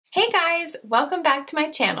Hey guys, welcome back to my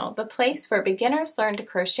channel, the place where beginners learn to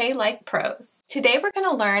crochet like pros. Today we're going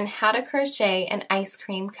to learn how to crochet an ice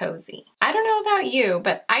cream cozy. I don't know about you,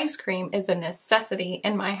 but ice cream is a necessity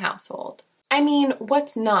in my household. I mean,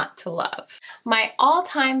 what's not to love? My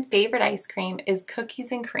all-time favorite ice cream is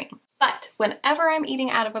cookies and cream. But whenever I'm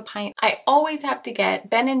eating out of a pint, I always have to get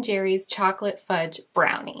Ben & Jerry's chocolate fudge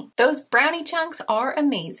brownie. Those brownie chunks are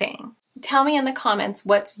amazing. Tell me in the comments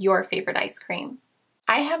what's your favorite ice cream.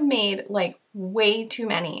 I have made like way too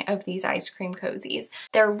many of these ice cream cozies.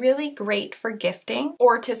 They're really great for gifting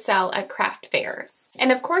or to sell at craft fairs.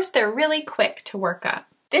 And of course, they're really quick to work up.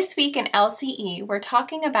 This week in LCE, we're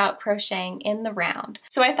talking about crocheting in the round.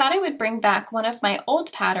 So I thought I would bring back one of my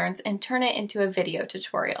old patterns and turn it into a video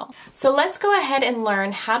tutorial. So let's go ahead and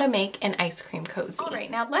learn how to make an ice cream cozy. All right,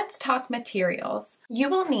 now let's talk materials. You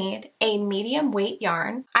will need a medium weight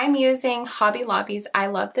yarn. I'm using Hobby Lobby's I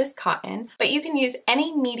Love This Cotton, but you can use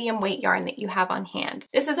any medium weight yarn that you have on hand.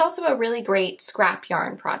 This is also a really great scrap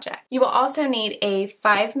yarn project. You will also need a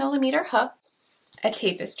 5mm hook, a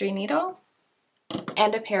tapestry needle,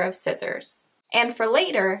 and a pair of scissors. And for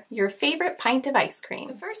later, your favorite pint of ice cream.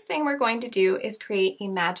 The first thing we're going to do is create a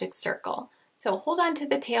magic circle. So hold on to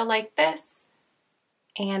the tail like this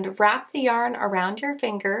and wrap the yarn around your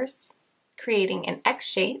fingers, creating an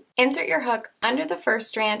X shape. Insert your hook under the first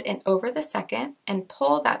strand and over the second and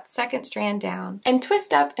pull that second strand down and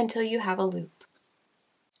twist up until you have a loop.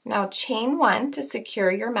 Now chain one to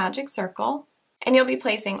secure your magic circle. And you'll be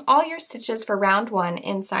placing all your stitches for round one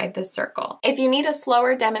inside this circle. If you need a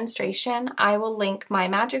slower demonstration, I will link my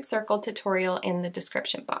magic circle tutorial in the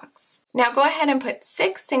description box. Now go ahead and put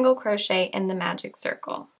 6 single crochet in the magic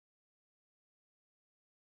circle.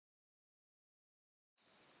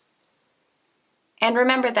 And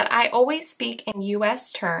remember that I always speak in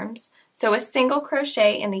US terms, so a single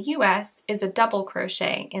crochet in the US is a double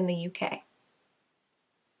crochet in the UK.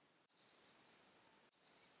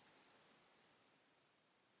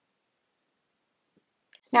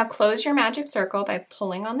 Now close your magic circle by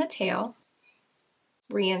pulling on the tail,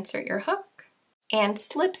 reinsert your hook, and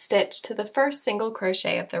slip stitch to the first single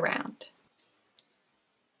crochet of the round.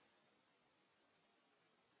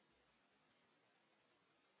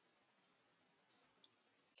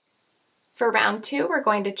 For round 2, we're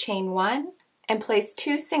going to chain 1 and place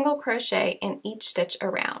 2 single crochet in each stitch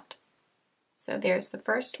around. So there's the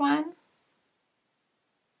first one,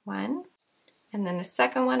 and then the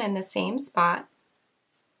second one in the same spot,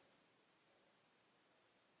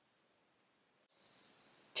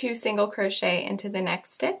 2 single crochet into the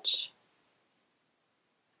next stitch,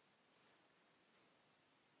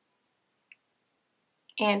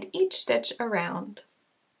 and each stitch around.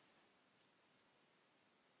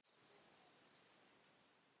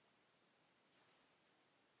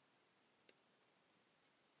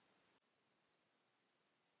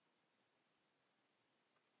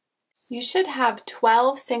 You should have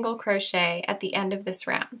 12 single crochet at the end of this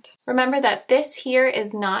round. Remember that this here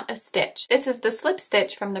is not a stitch. This is the slip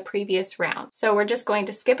stitch from the previous round. So we're just going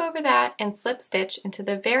to skip over that and slip stitch into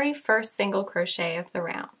the very first single crochet of the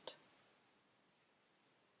round.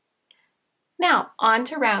 Now on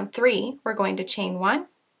to round 3, we're going to chain 1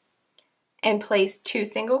 and place 2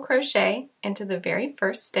 single crochet into the very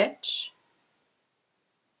first stitch.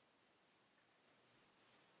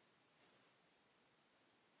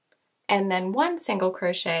 And then 1 single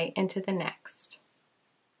crochet into the next.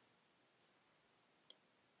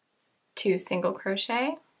 2 single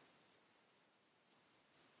crochet,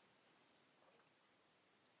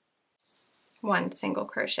 1 single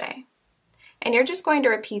crochet. And you're just going to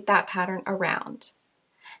repeat that pattern around.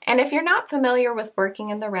 And if you're not familiar with working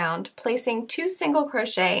in the round, placing 2 single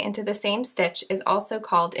crochet into the same stitch is also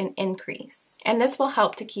called an increase. And this will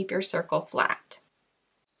help to keep your circle flat.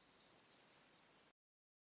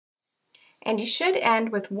 And you should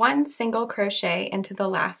end with 1 single crochet into the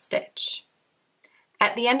last stitch.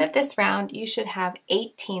 At the end of this round, you should have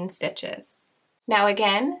 18 stitches. Now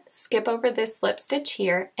again, skip over this slip stitch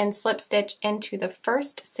here and slip stitch into the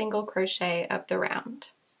first single crochet of the round.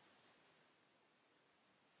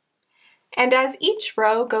 And as each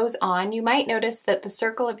row goes on, you might notice that the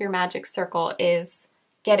circle of your magic circle is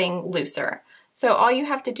getting looser. So all you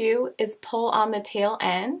have to do is pull on the tail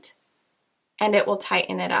end and it will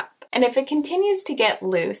tighten it up. And if it continues to get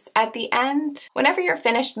loose, at the end, whenever you're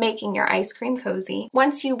finished making your ice cream cozy,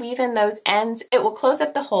 once you weave in those ends, it will close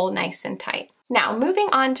up the hole nice and tight. Now, moving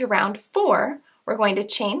on to round 4, we're going to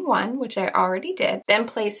chain 1, which I already did, then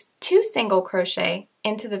place 2 single crochet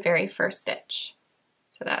into the very first stitch.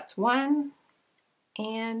 So that's 1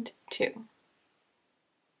 and 2.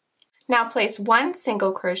 Now place 1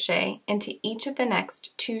 single crochet into each of the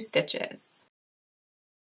next 2 stitches.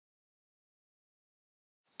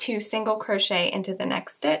 2 single crochet into the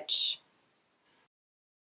next stitch,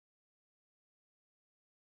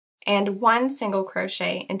 and 1 single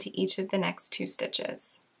crochet into each of the next 2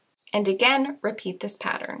 stitches. And again, repeat this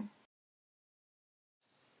pattern.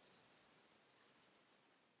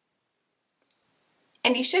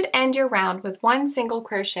 And you should end your round with 1 single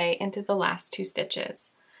crochet into the last 2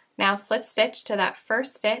 stitches. Now slip stitch to that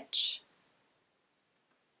first stitch.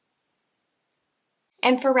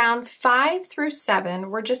 And for rounds 5 through 7,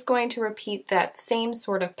 we're just going to repeat that same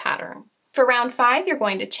sort of pattern. For round 5, you're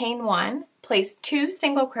going to chain 1, place 2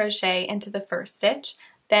 single crochet into the first stitch,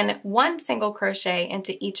 then 1 single crochet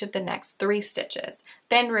into each of the next 3 stitches.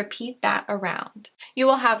 Then repeat that around. You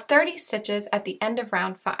will have 30 stitches at the end of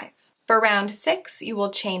round 5. For round 6, you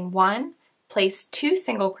will chain 1, place 2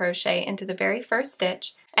 single crochet into the very first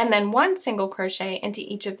stitch, and then 1 single crochet into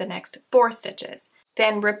each of the next 4 stitches.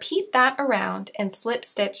 Then repeat that around and slip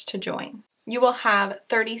stitch to join. You will have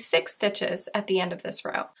 36 stitches at the end of this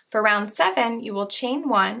row. For round 7, you will chain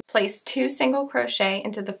 1, place 2 single crochet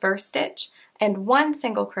into the first stitch, and 1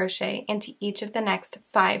 single crochet into each of the next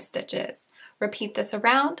 5 stitches. Repeat this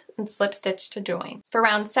around and slip stitch to join. For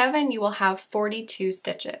round 7, you will have 42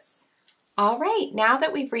 stitches. All right, now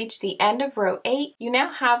that we've reached the end of row 8, you now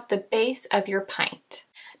have the base of your pint.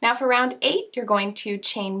 Now for round 8, you're going to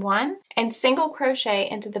chain 1 and single crochet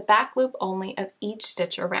into the back loop only of each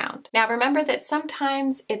stitch around. Now remember that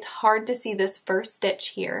sometimes it's hard to see this first stitch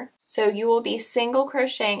here, so you will be single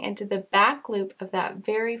crocheting into the back loop of that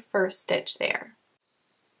very first stitch there.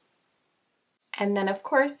 And then of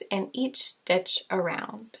course in each stitch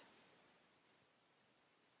around.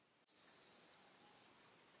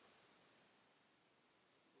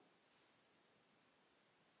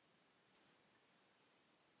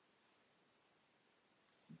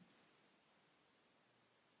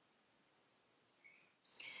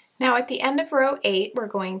 Now at the end of row 8, we're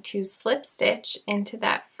going to slip stitch into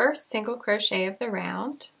that first single crochet of the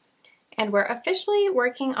round, and we're officially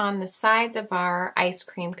working on the sides of our ice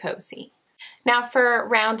cream cozy. Now for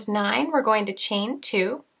round 9, we're going to chain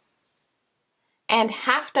 2 and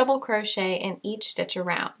half double crochet in each stitch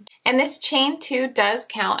around. And this chain 2 does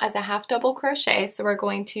count as a half double crochet, so we're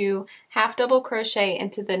going to half double crochet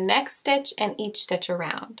into the next stitch and each stitch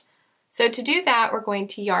around. So to do that, we're going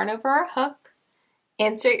to yarn over our hook,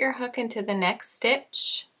 insert your hook into the next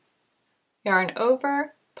stitch, yarn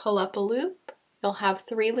over, pull up a loop. You'll have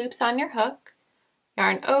 3 loops on your hook.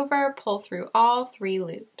 Yarn over, pull through all 3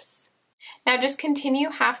 loops. Now just continue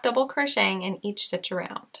half double crocheting in each stitch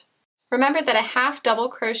around. Remember that a half double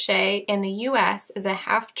crochet in the US is a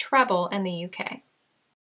half treble in the UK.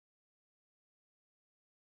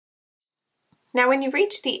 Now when you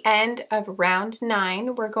reach the end of round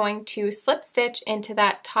 9, we're going to slip stitch into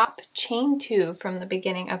that top chain 2 from the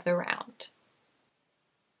beginning of the round.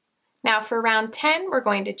 Now for round 10, we're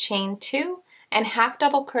going to chain 2 and half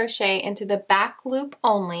double crochet into the back loop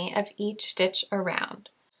only of each stitch around.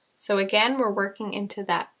 So again, we're working into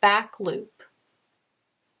that back loop.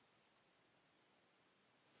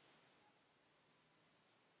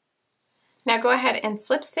 Now go ahead and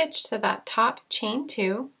slip stitch to that top chain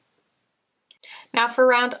 2. Now for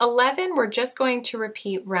round 11, we're just going to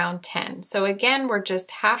repeat round 10. So again, we're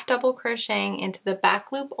just half double crocheting into the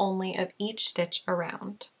back loop only of each stitch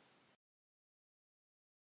around.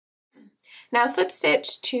 Now slip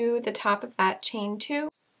stitch to the top of that chain 2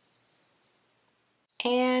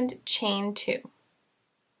 and chain 2.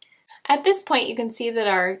 At this point, you can see that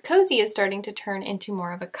our cozy is starting to turn into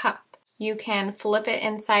more of a cup. You can flip it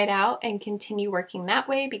inside out and continue working that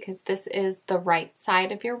way because this is the right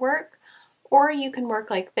side of your work. Or you can work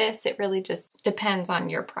like this. It really just depends on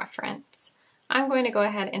your preference. I'm going to go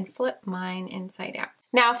ahead and flip mine inside out.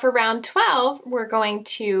 Now for round 12, we're going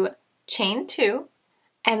to chain 2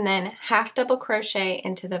 and then half double crochet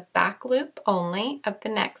into the back loop only of the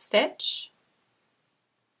next stitch.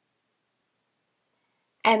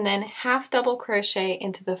 And then half double crochet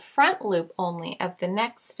into the front loop only of the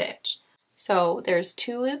next stitch. So there's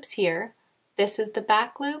 2 loops here. This is the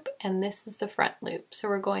back loop and this is the front loop. So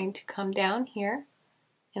we're going to come down here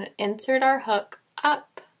and insert our hook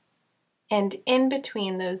up and in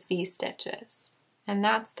between those V stitches. And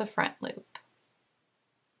that's the front loop.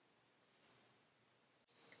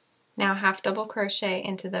 Now half double crochet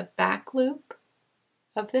into the back loop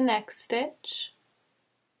of the next stitch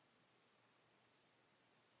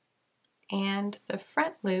and the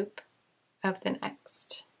front loop of the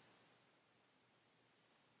next.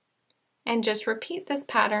 And just repeat this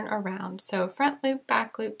pattern around. So front loop,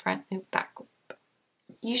 back loop, front loop, back loop.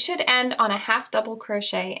 You should end on a half double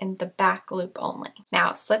crochet in the back loop only.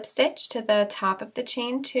 Now slip stitch to the top of the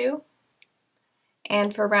chain 2,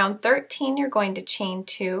 and for round 13 you're going to chain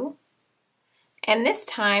 2, and this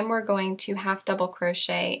time we're going to half double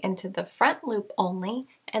crochet into the front loop only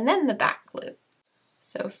and then the back loop.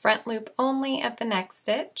 So front loop only at the next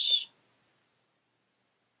stitch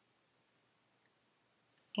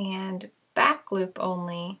and back loop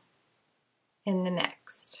only in the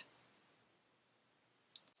next.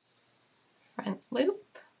 Front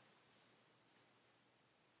loop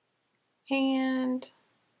and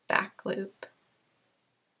back loop.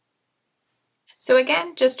 So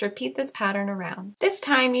again, just repeat this pattern around. This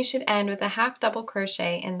time you should end with a half double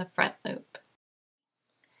crochet in the front loop.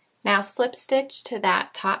 Now slip stitch to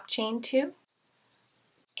that top chain 2,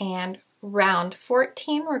 and round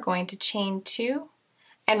 14 we're going to chain 2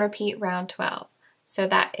 and repeat round 12. So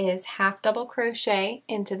that is half double crochet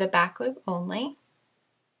into the back loop only,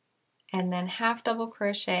 and then half double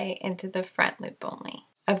crochet into the front loop only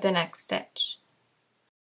of the next stitch.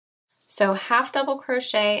 So half double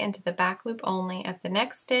crochet into the back loop only of the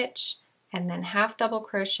next stitch, and then half double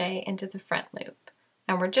crochet into the front loop.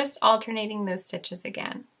 And we're just alternating those stitches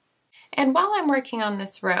again. And while I'm working on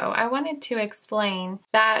this row, I wanted to explain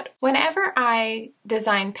that whenever I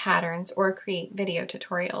design patterns or create video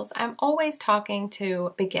tutorials, I'm always talking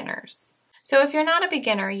to beginners. So if you're not a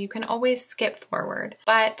beginner, you can always skip forward,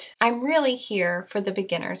 but I'm really here for the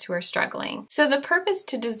beginners who are struggling. So the purpose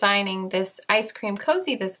to designing this ice cream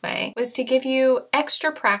cozy this way was to give you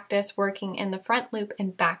extra practice working in the front loop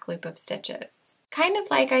and back loop of stitches. Kind of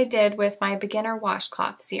like I did with my beginner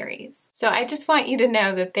washcloth series. So I just want you to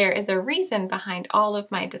know that there is a reason behind all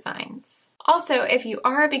of my designs. Also, if you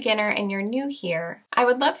are a beginner and you're new here, I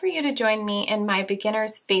would love for you to join me in my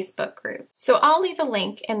beginners Facebook group. So I'll leave a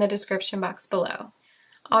link in the description box below.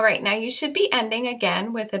 All right, now you should be ending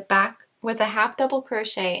again with a half double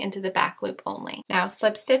crochet into the back loop only. Now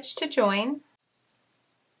slip stitch to join.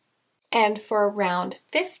 And for round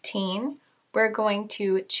 15, we're going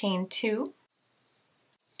to chain 2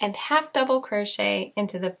 and half double crochet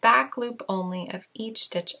into the back loop only of each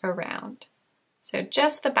stitch around. So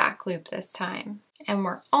just the back loop this time. And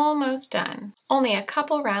we're almost done. Only a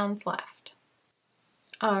couple rounds left.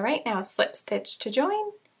 All right, now slip stitch to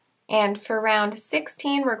join. And for round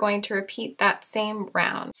 16, we're going to repeat that same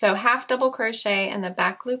round. So half double crochet in the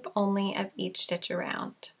back loop only of each stitch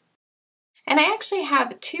around. And I actually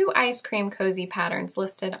have 2 ice cream cozy patterns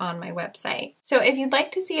listed on my website. So if you'd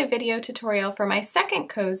like to see a video tutorial for my second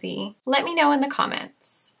cozy, let me know in the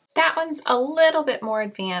comments. That one's a little bit more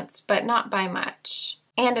advanced, but not by much.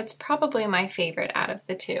 And it's probably my favorite out of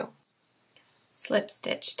the 2. Slip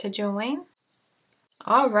stitch to join.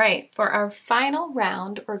 All right, for our final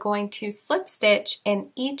round, we're going to slip stitch in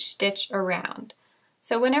each stitch around.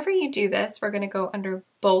 So whenever you do this, we're going to go under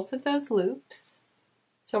both of those loops.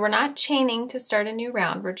 So we're not chaining to start a new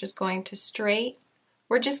round, we're just going straight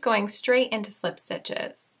into slip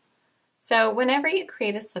stitches. So whenever you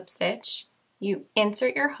create a slip stitch, you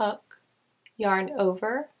insert your hook, yarn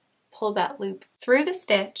over, pull that loop through the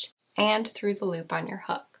stitch and through the loop on your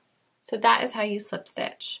hook. So that is how you slip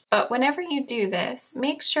stitch. But whenever you do this,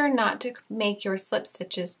 make sure not to make your slip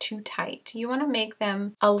stitches too tight. You want to make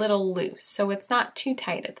them a little loose so it's not too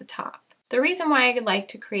tight at the top. The reason why I like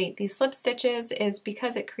to create these slip stitches is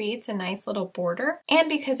because it creates a nice little border and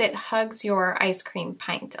because it hugs your ice cream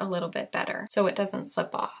pint a little bit better so it doesn't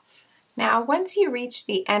slip off. Now once you reach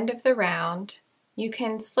the end of the round, you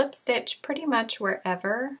can slip stitch pretty much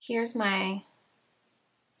wherever. Here's my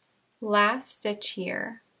last stitch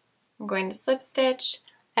here. I'm going to slip stitch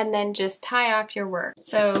and then just tie off your work.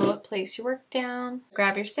 So place your work down,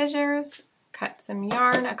 grab your scissors, cut some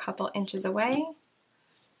yarn a couple inches away,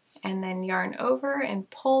 and then yarn over and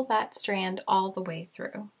pull that strand all the way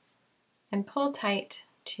through and pull tight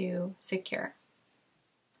to secure.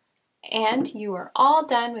 And you are all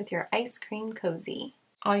done with your ice cream cozy.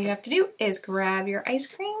 All you have to do is grab your ice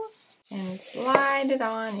cream and slide it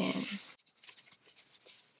on in.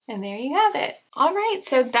 And there you have it. All right,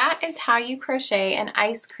 so that is how you crochet an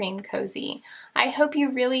ice cream cozy. I hope you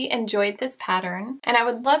really enjoyed this pattern, and I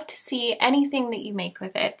would love to see anything that you make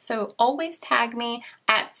with it. So always tag me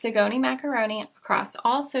at Sigoni Macaroni across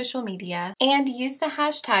all social media, and use the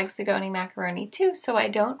hashtag Sigoni Macaroni too so I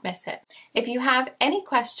don't miss it. If you have any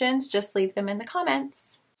questions, just leave them in the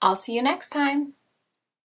comments. I'll see you next time.